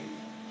today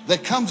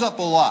that comes up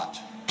a lot.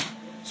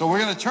 So we're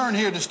going to turn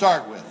here to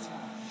start with.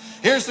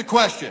 Here's the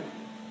question.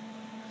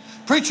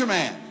 Preacher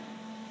man,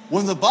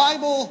 when the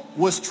Bible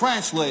was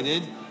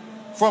translated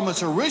from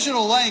its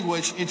original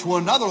language into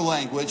another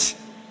language,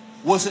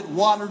 was it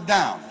watered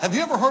down? Have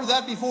you ever heard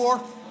that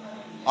before?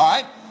 All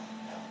right.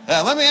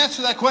 Let me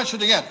answer that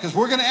question again, because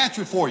we're going to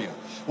answer it for you.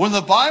 When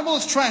the Bible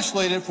is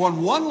translated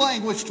from one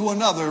language to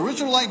another,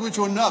 original language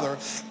to another,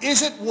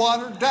 is it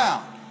watered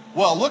down?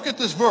 Well, look at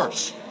this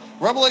verse.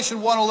 Revelation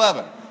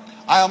 1:11.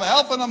 I am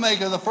Alpha and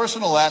Omega, the first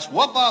and the last.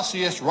 What thou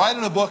seest, write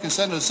in a book and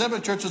send to the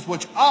 7 churches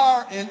which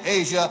are in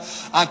Asia,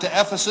 unto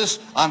Ephesus,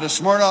 unto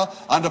Smyrna,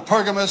 unto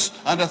Pergamos,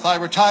 unto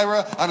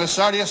Thyatira, unto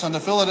Sardis, unto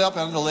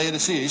Philadelphia, and unto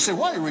Laodicea. You say,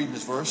 why are you reading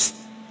this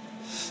verse?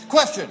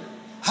 Question.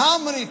 How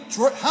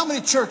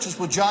many churches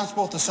was John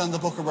supposed to send the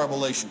book of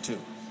Revelation to?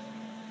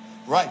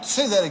 Right.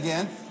 Say that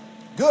again.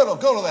 Good. I'll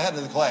go to the head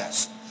of the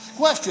class.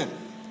 Question.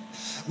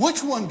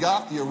 Which one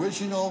got the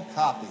original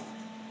copy?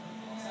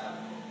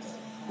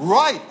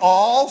 Right.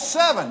 All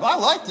 7. I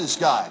like this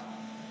guy.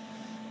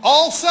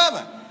 All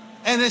 7.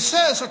 And it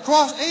says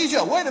across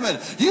Asia. Wait a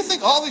minute. Do you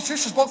think all these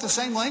churches spoke the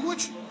same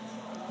language?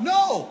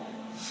 No.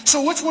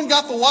 So which one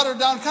got the watered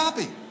down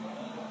copy?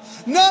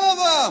 None of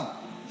them.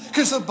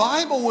 Because the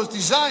Bible was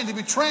designed to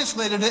be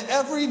translated into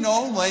every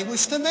known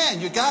language to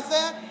man. You got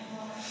that?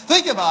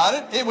 Think about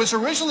it. It was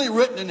originally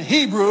written in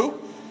Hebrew,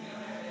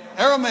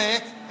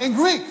 Aramaic, and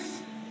Greek.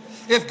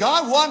 If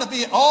God wanted to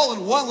be all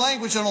in one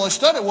language and only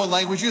study one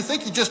language, you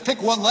think you just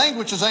pick one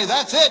language and say,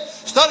 that's it,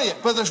 study it.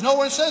 But there's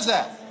nowhere it says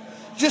that.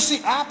 Just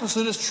the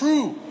opposite is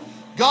true.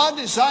 God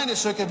designed it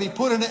so it could be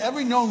put into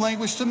every known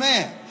language to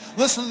man.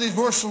 Listen to these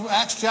verses from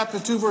Acts chapter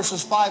 2,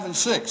 verses 5 and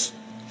 6.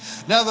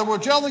 Now there were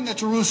dwelling at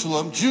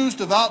Jerusalem Jews,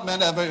 devout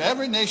men of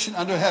every nation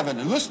under heaven.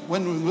 And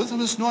when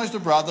this noise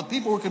abroad, the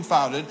people were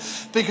confounded,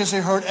 because they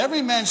heard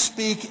every man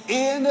speak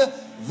in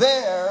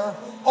their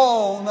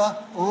own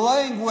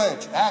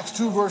language. Acts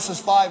 2 verses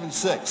 5 and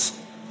 6.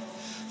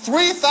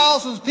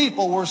 3,000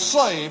 people were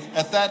saved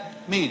at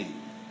that meeting.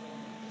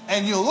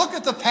 And you look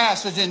at the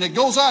passage and it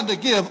goes on to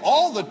give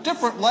all the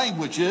different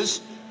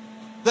languages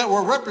that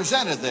were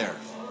represented there.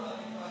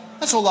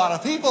 That's a lot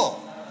of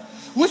people.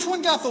 Which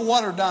one got the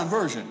watered down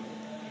version?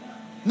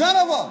 None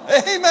of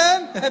them.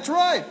 Amen. That's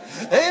right.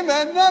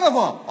 Amen. None of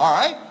them. All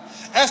right.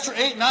 Esther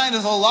 8:9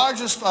 is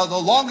the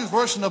longest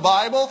verse in the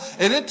Bible,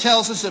 and it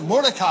tells us that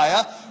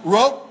Mordecai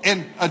wrote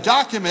in a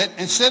document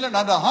and sent it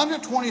unto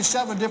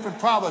 127 different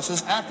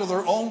provinces after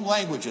their own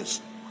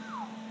languages.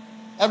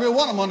 Every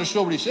one of them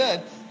understood what he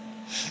said.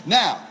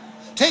 Now,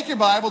 take your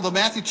Bible to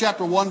Matthew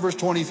chapter 1, verse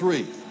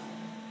 23.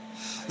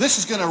 This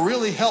is going to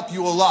really help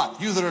you a lot,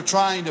 you that are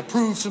trying to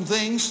prove some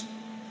things.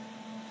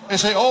 And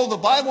say, oh, the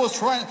Bible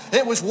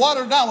was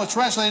watered down, was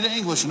translated into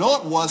English. No,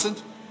 it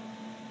wasn't.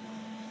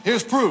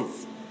 Here's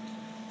proof.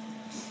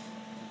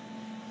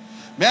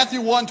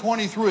 Matthew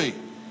 1:23.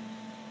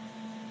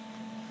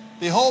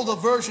 Behold, the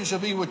virgin shall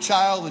be with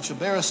child, and shall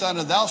bear a son,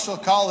 and thou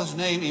shalt call his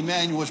name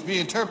Emmanuel, which be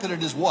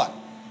interpreted as what?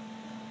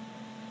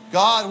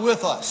 God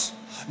with us.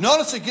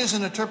 Notice it gives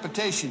an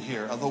interpretation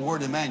here of the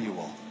word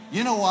Emmanuel.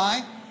 You know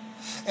why?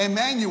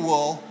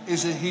 Emmanuel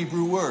is a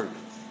Hebrew word.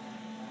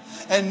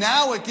 And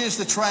now it gives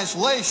the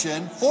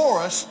translation for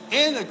us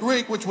in the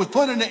Greek, which was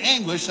put into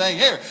English, saying,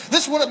 here,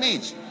 this is what it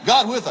means.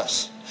 God with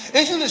us.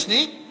 Isn't this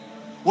neat?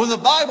 When the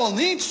Bible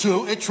needs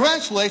to, it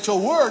translates a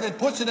word and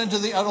puts it into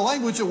the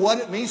language of what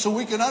it means so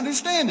we can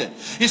understand it.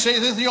 You say,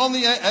 this is the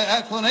only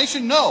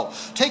explanation? No.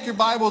 Take your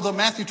Bible to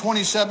Matthew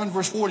 27,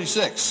 verse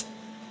 46.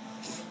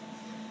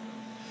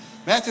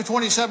 Matthew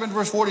 27,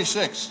 verse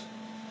 46.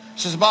 It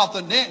says, about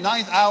the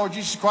 9th hour,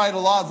 Jesus cried in a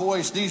loud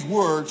voice these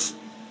words,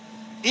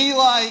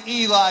 Eli,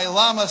 Eli,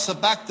 lama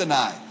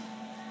sabachthani,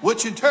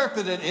 which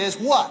interpreted is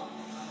what?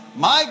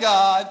 My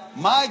God,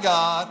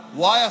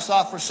 why hast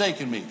thou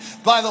forsaken me?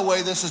 By the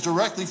way, this is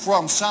directly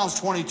from Psalms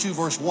 22,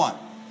 verse 1,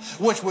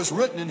 which was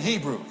written in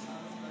Hebrew.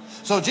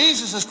 So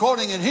Jesus is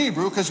quoting in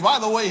Hebrew, because by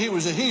the way, he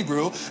was a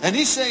Hebrew, and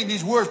he's saying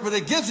these words, but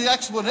it gives the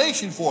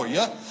explanation for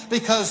you,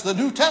 because the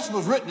New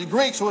Testament was written in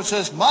Greek, so it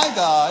says, my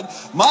God,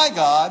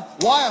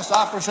 why hast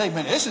thou forsaken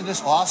me? Isn't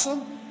this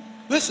awesome?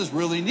 This is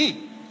really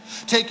neat.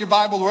 Take your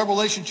Bible to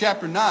Revelation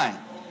chapter 9.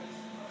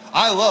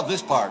 I love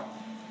this part.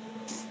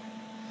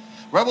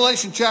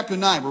 Revelation chapter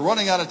 9. We're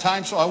running out of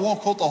time, so I won't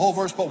quote the whole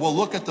verse, but we'll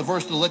look at the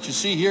verse to let you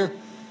see here.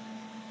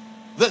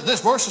 This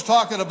verse is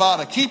talking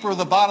about a keeper of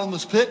the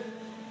bottomless pit.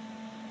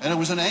 And it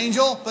was an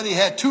angel, but he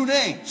had 2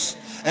 names.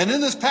 And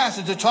in this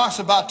passage it talks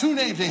about 2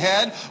 names he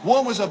had.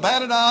 One was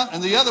Abaddon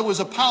and the other was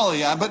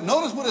Apollyon. But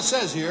notice what it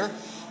says here.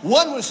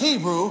 One was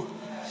Hebrew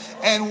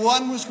and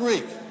one was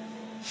Greek.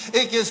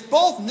 It gives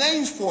both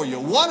names for you.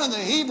 One in the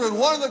Hebrew and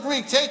one in the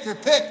Greek. Take your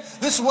pick.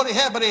 This is what he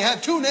had, but he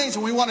had two names,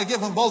 and we want to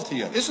give them both to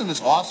you. Isn't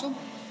this awesome?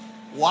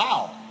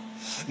 Wow.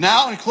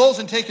 Now, in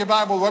closing, take your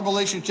Bible,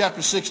 Revelation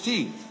chapter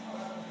 16.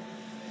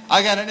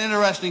 I got an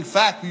interesting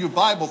fact for you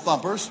Bible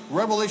thumpers.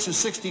 Revelation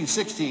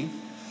 16:16.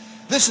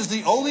 This is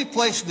the only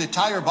place in the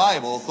entire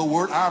Bible the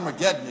word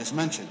Armageddon is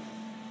mentioned.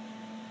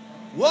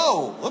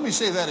 Whoa, let me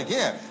say that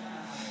again.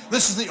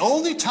 This is the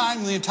only time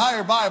in the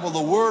entire Bible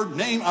the word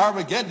name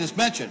Armageddon is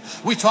mentioned.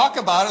 We talk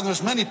about it, and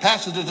there's many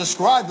passages that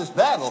describe this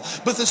battle,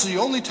 but this is the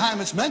only time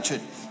it's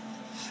mentioned.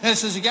 And it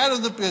says, you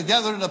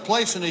gathered in a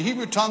place in the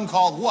Hebrew tongue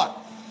called what?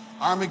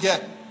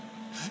 Armageddon.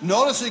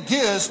 Notice it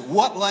gives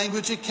what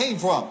language it came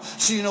from,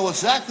 so you know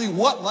exactly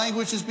what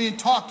language is being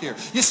talked here.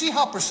 You see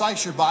how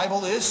precise your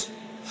Bible is?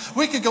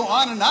 We could go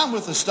on and on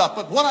with this stuff,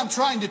 but what I'm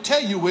trying to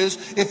tell you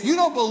is, if you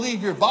don't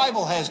believe your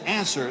Bible has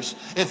answers,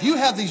 if you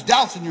have these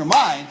doubts in your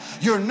mind,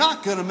 you're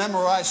not going to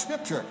memorize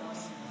Scripture.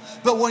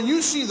 But when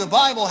you see the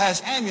Bible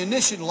has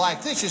ammunition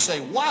like this, you say,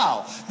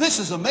 wow, this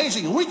is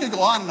amazing. And we could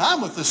go on and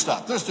on with this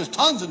stuff. There's just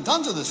tons and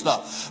tons of this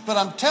stuff. But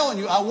I'm telling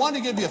you, I want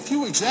to give you a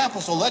few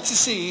examples to let you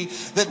see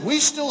that we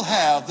still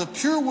have the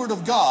pure Word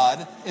of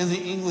God in the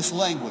English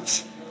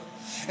language.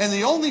 And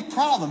the only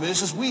problem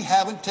is we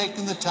haven't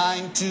taken the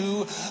time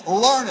to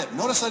learn it.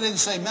 Notice I didn't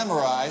say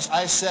memorize.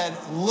 I said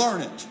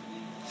learn it.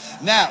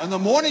 Now, in the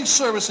morning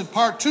service in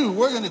part 2,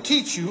 we're going to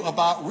teach you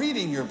about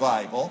reading your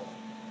Bible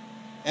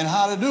and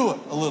how to do it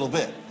a little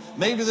bit.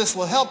 Maybe this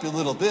will help you a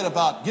little bit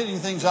about getting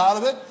things out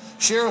of it.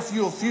 Share a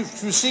few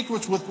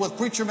secrets with what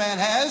Preacher Man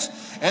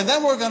has. And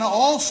then we're going to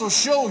also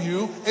show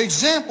you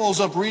examples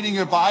of reading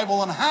your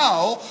Bible and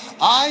how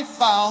I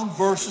found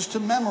verses to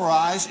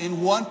memorize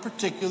in one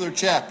particular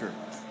chapter.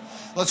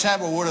 Let's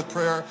have a word of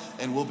prayer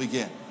and we'll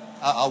begin.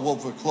 We'll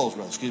close,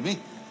 excuse me.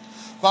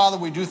 Father,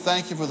 we do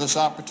thank you for this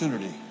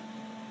opportunity.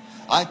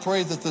 I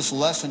pray that this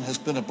lesson has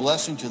been a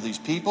blessing to these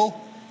people.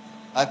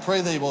 I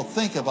pray they will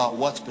think about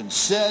what's been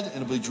said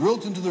and it'll be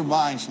drilled into their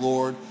minds,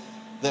 Lord,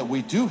 that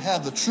we do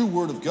have the true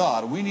Word of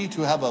God. We need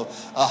to have a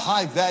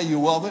high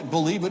value of it and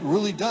believe it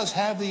really does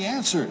have the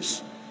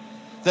answers.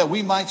 That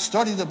we might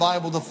study the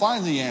Bible to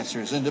find the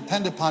answers and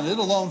depend upon it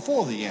alone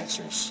for the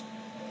answers.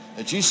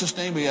 In Jesus'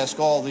 name we ask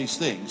all these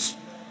things.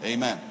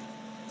 Amen.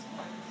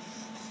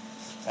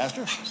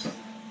 Pastor?